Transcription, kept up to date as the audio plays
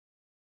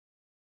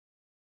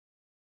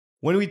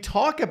When we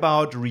talk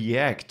about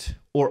React,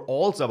 or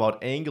also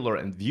about Angular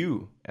and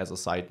Vue as a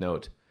side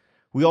note,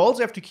 we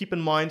also have to keep in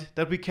mind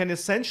that we can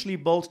essentially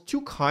build two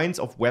kinds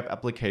of web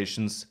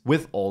applications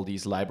with all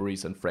these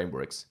libraries and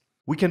frameworks.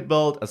 We can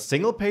build a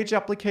single page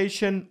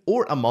application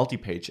or a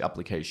multi-page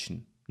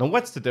application. Now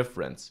what's the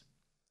difference?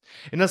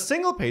 In a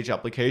single page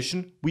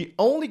application, we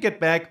only get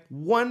back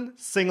one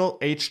single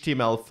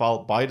HTML file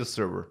by the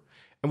server.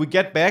 And we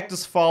get back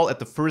this file at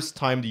the first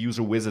time the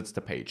user visits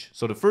the page.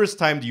 So the first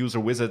time the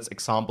user visits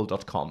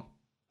example.com.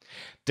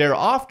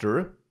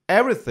 Thereafter,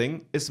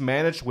 everything is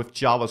managed with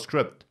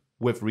JavaScript,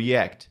 with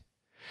React.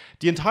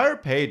 The entire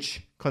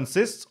page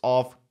consists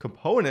of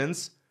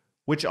components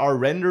which are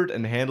rendered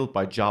and handled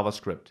by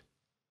JavaScript.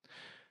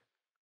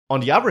 On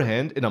the other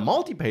hand, in a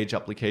multi-page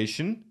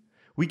application,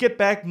 we get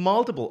back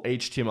multiple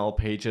HTML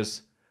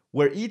pages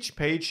where each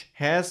page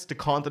has the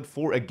content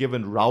for a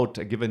given route,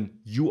 a given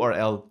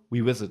URL we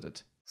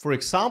visited. For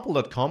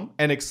example.com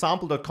and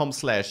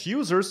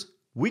example.com/users,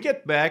 we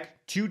get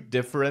back two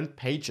different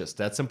pages.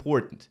 That's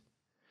important.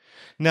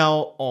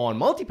 Now, on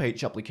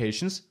multi-page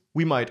applications,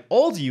 we might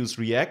also use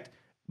React,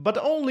 but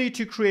only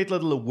to create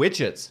little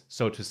widgets,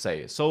 so to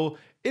say. So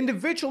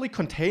individually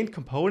contained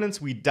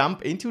components we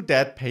dump into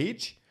that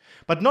page,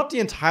 but not the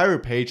entire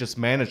page is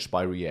managed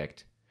by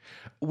React.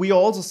 We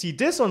also see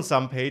this on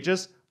some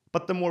pages,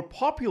 but the more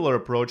popular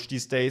approach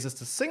these days is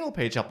the single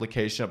page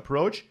application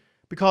approach,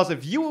 because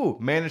if you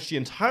manage the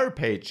entire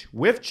page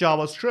with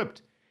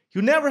JavaScript,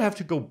 you never have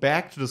to go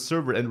back to the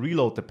server and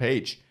reload the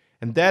page.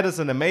 And that is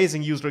an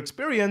amazing user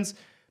experience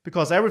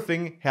because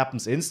everything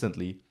happens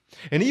instantly.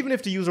 And even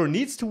if the user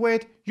needs to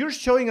wait, you're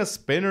showing a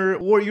spinner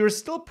or you're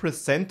still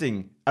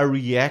presenting a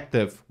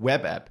reactive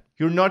web app.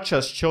 You're not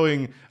just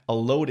showing a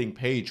loading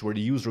page where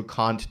the user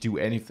can't do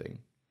anything.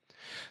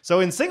 So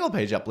in single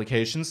page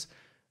applications,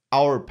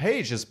 our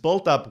page is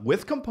built up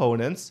with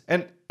components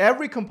and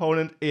every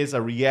component is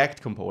a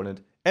React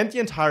component. And the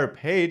entire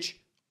page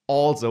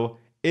also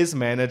is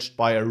managed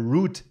by a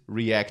root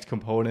React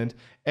component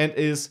and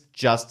is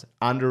just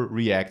under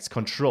React's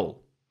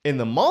control. In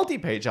the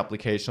multi-page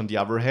application, on the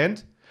other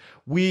hand,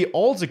 we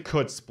also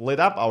could split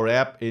up our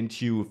app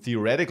into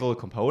theoretical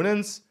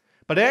components,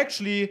 but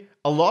actually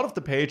a lot of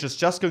the page is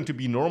just going to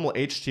be normal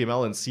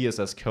HTML and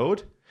CSS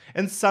code,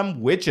 and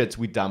some widgets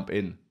we dump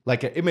in,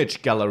 like an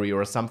image gallery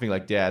or something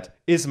like that,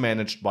 is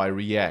managed by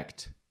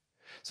React.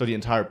 So the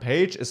entire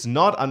page is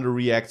not under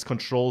React's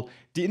control.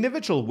 The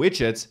individual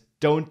widgets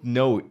don't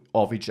know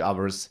of each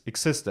other's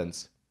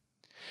existence.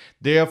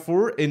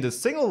 Therefore, in the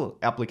single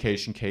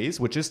application case,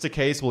 which is the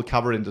case we'll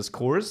cover in this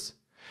course,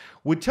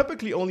 we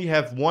typically only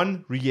have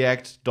one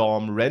React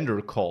DOM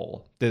render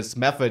call, this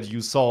method you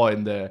saw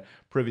in the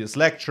previous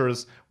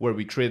lectures where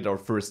we created our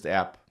first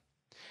app.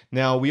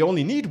 Now, we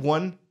only need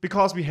one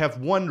because we have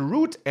one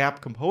root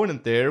app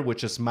component there,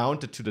 which is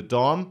mounted to the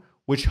DOM,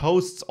 which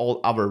hosts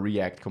all other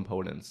React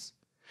components.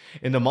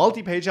 In the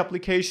multi-page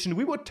application,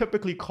 we would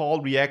typically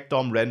call React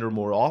DOM render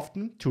more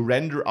often to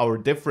render our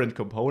different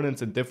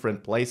components in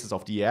different places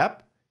of the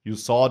app. You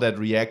saw that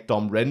React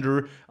DOM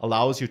render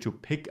allows you to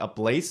pick a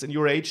place in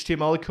your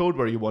HTML code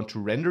where you want to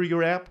render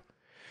your app.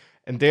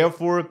 And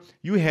therefore,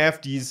 you have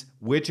these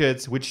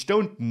widgets which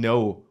don't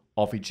know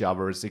of each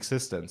other's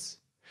existence.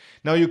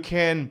 Now you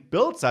can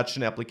build such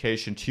an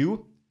application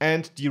too,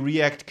 and the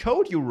React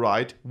code you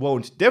write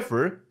won't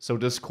differ, so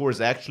this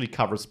course actually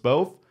covers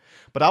both.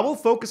 But I will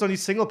focus on the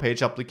single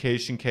page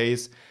application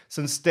case,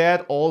 since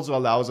that also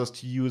allows us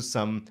to use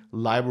some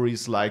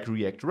libraries like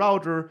React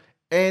Router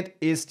and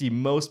is the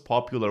most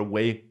popular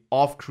way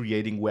of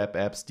creating web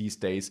apps these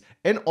days,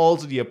 and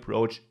also the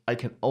approach I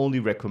can only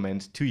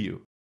recommend to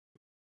you.